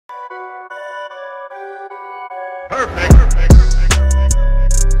Perfect.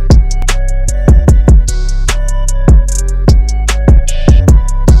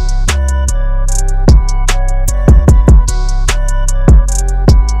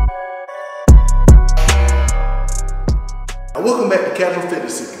 Welcome back to Casual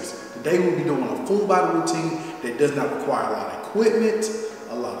Fitness Seekers. Today we'll be doing a full body routine that does not require a lot of equipment,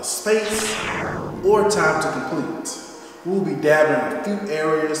 a lot of space, or time to complete. We'll be dabbling in a few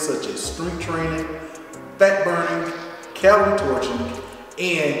areas such as strength training, fat burning, calorie torching,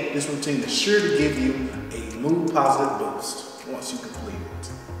 and this routine is sure to give you a mood positive boost once you complete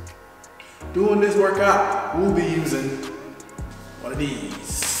it. During this workout, we'll be using one of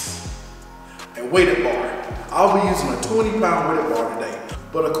these, a weighted bar. I'll be using a 20-pound weighted bar today,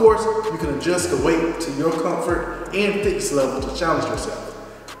 but of course, you can adjust the weight to your comfort and fitness level to challenge yourself.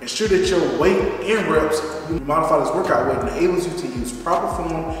 Ensure that your weight and reps, you modify this workout weight enables you to use proper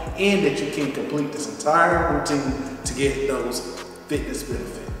form and that you can complete this entire routine to get those fitness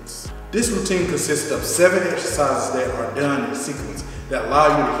benefits. This routine consists of 7 exercises that are done in sequence that allow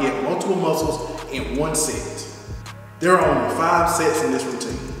you to hit multiple muscles in one set. There are only 5 sets in this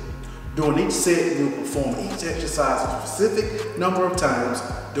routine. During each set, you'll perform each exercise a specific number of times.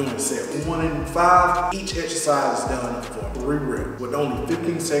 During set 1 and 5, each exercise is done for 3 reps, with only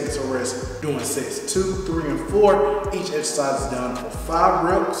 15 seconds of rest. During sets 2, 3, and 4, each exercise is done for 5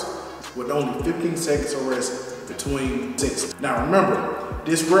 reps, with only 15 seconds of rest between sets. Now remember,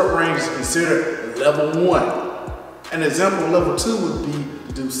 this rep range is considered level 1. An example of level 2 would be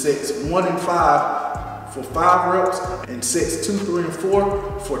to do sets 1 and 5 for 5 reps and sets 2, 3, and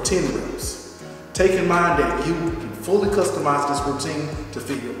 4 for 10 reps. Take in mind that you can fully customize this routine to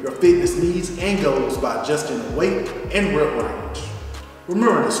fit your fitness needs and goals by adjusting the weight and rep range.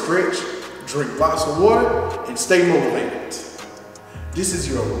 Remember to stretch, drink lots of water, and stay motivated. This is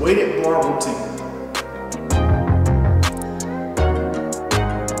your weighted bar routine.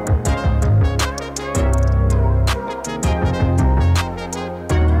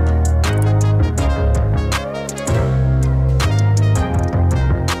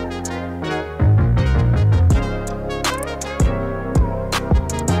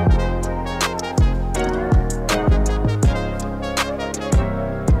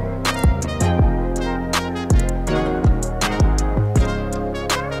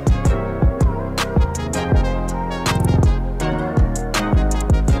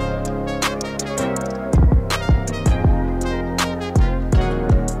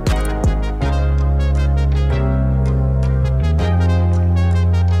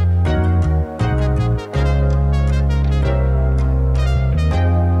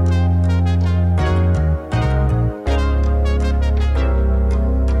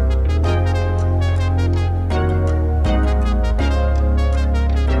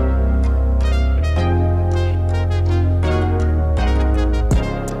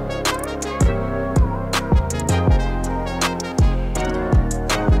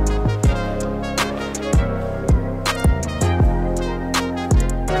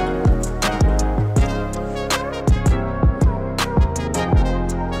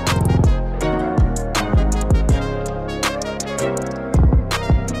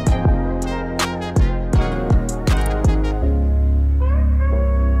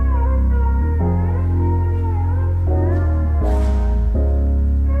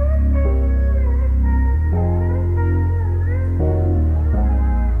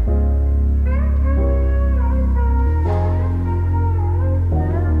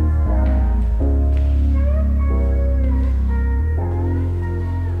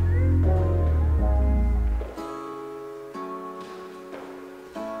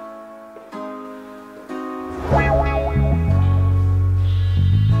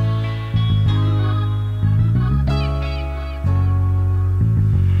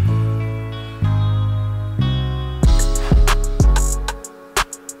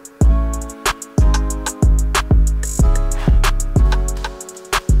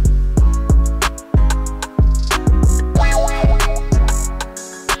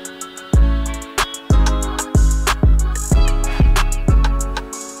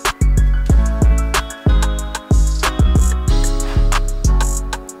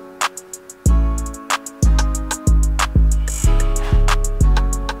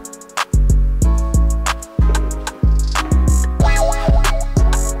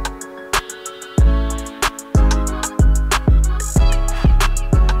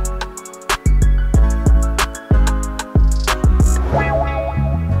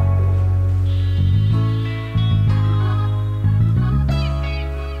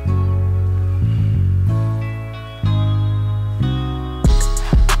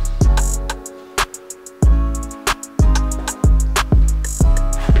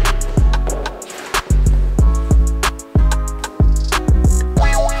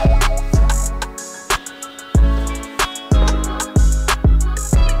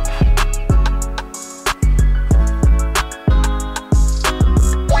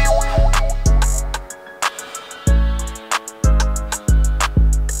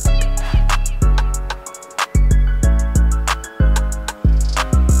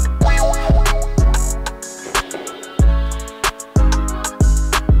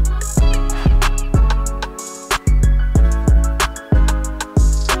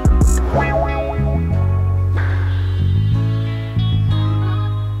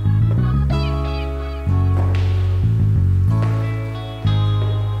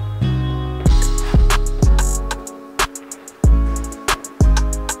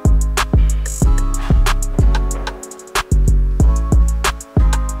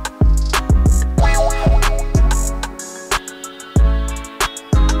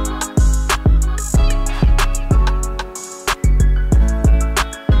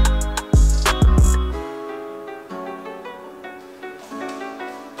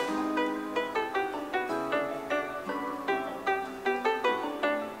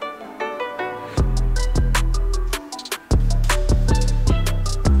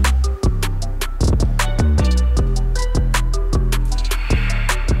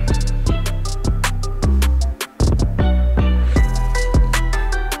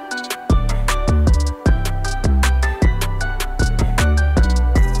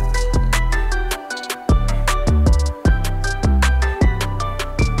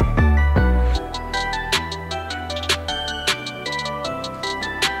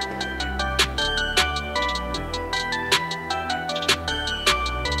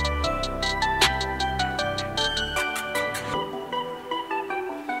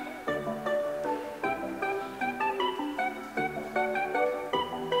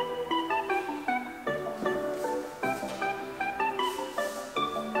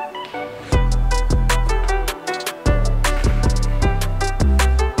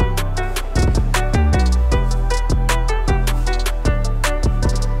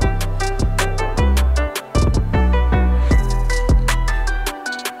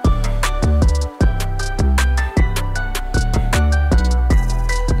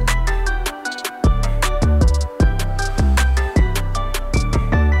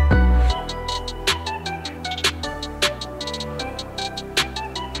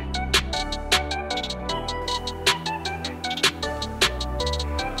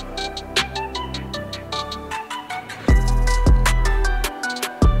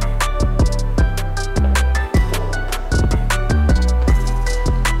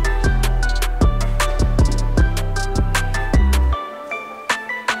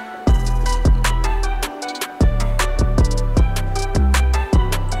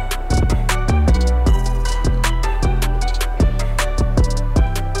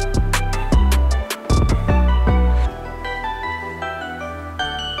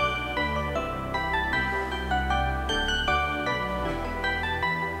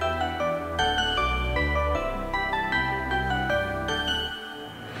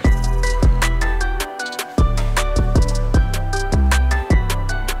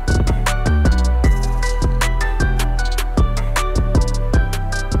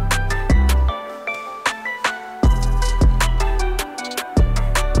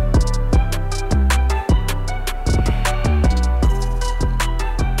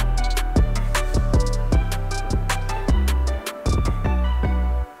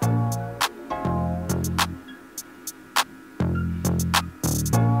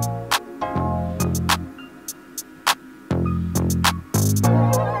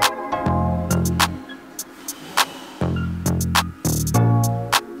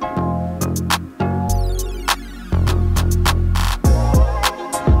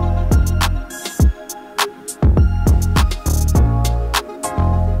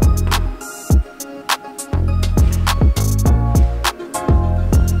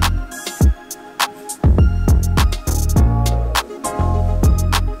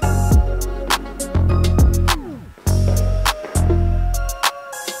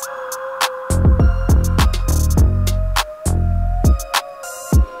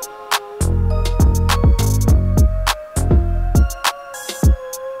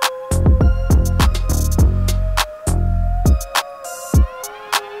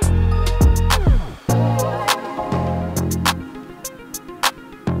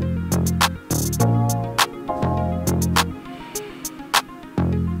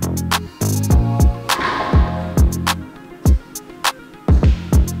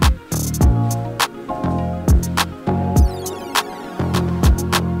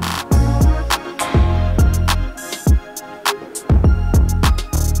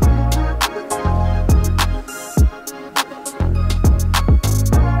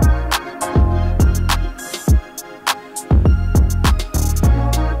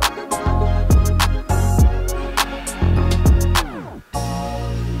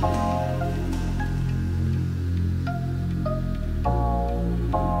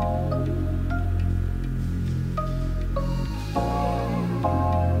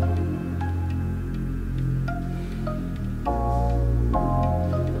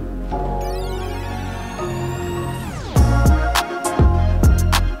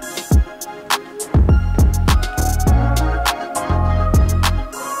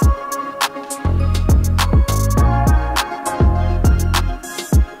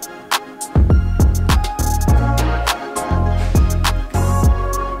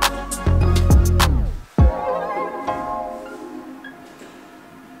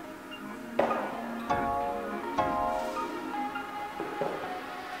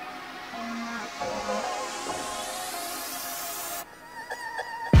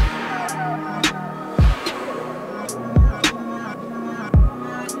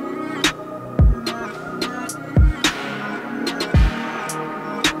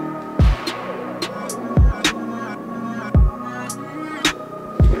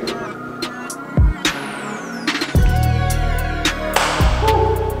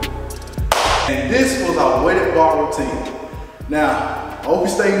 this was our weighted bar routine. Now, I hope you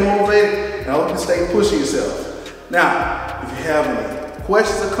stay motivated and I hope you stay pushing yourself. Now, if you have any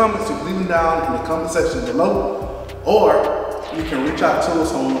questions or comments, you can leave them down in the comment section below, or you can reach out to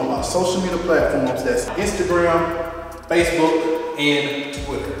us on one of our social media platforms. That's Instagram, Facebook, and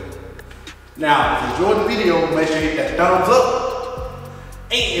Twitter. Now, if you enjoyed the video, make sure you hit that thumbs up.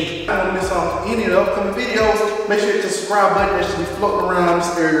 And if you don't want to miss on any of the upcoming videos, make sure you hit the subscribe button that should be floating around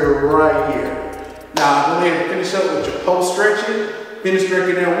this area right here. Now, go ahead and finish up with your post stretching, finish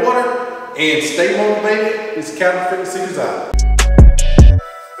drinking that water, and stay motivated. This is Captain Fitness Seekers out.